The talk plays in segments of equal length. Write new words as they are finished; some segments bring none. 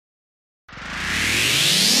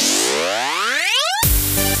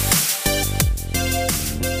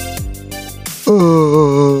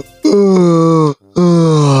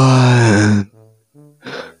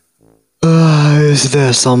Is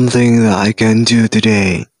there something that I can do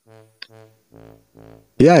today?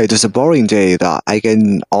 Yeah, it is a boring day that I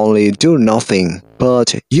can only do nothing,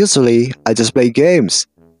 but usually I just play games,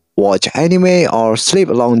 watch anime or sleep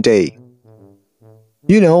a long day.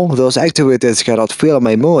 You know, those activities cannot fill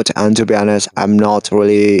my mood, and to be honest, I'm not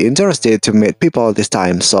really interested to meet people this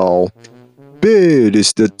time, so bed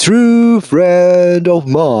is the true friend of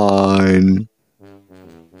mine.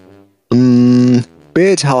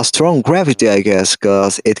 Bed has strong gravity, I guess,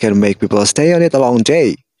 cause it can make people stay on it a long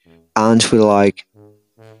day and feel like,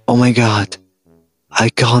 oh my god, I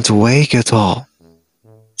can't wake at all.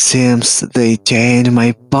 Seems they chained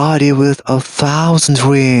my body with 1,000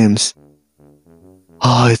 dreams.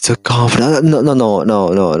 Oh, it's a confident.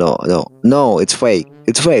 No, it's fake.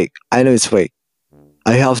 It's fake. I know it's fake.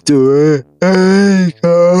 I have to wake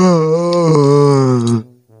up.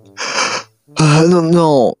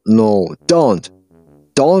 No, don't.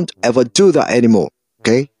 Don't ever do that anymore,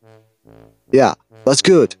 okay? Yeah, that's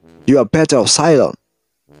good. You are better off silent.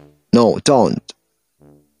 No, don't.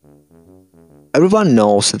 Everyone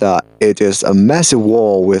knows that it is a massive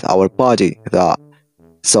war with our body that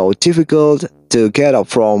so difficult to get up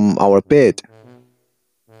from our bed.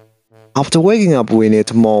 After waking up, we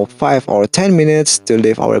need more 5 or 10 minutes to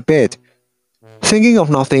leave our bed. Thinking of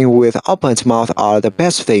nothing with opened mouth are the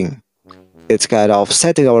best thing. It's kind of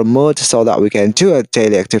setting our mood so that we can do a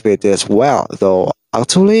daily activities well, though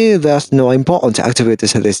actually there's no important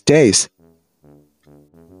activities these days.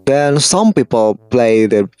 Then some people play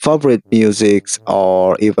their favorite music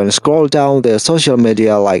or even scroll down their social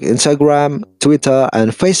media like Instagram, Twitter,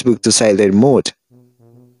 and Facebook to set their mood.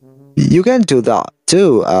 You can do that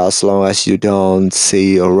too as long as you don't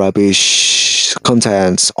see rubbish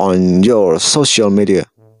contents on your social media.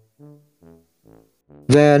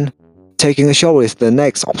 Then, taking a shower is the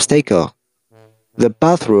next obstacle. The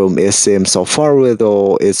bathroom seems so far away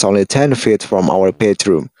though it's only 10 feet from our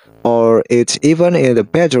bedroom, or it's even in the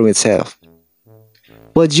bedroom itself.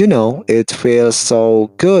 But you know, it feels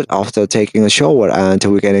so good after taking a shower and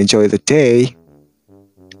we can enjoy the day.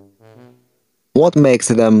 What makes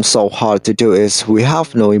them so hard to do is we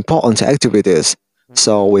have no important activities,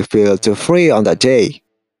 so we feel too free on that day.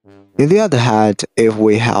 On the other hand, if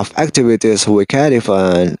we have activities, we can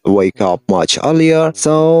even wake up much earlier,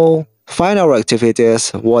 so find our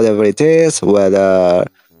activities, whatever it is, whether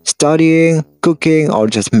studying, cooking, or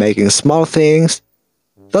just making small things,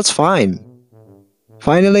 that's fine.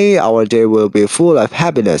 Finally, our day will be full of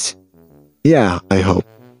happiness. Yeah, I hope.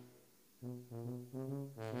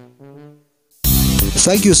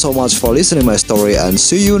 Thank you so much for listening my story and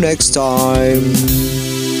see you next time.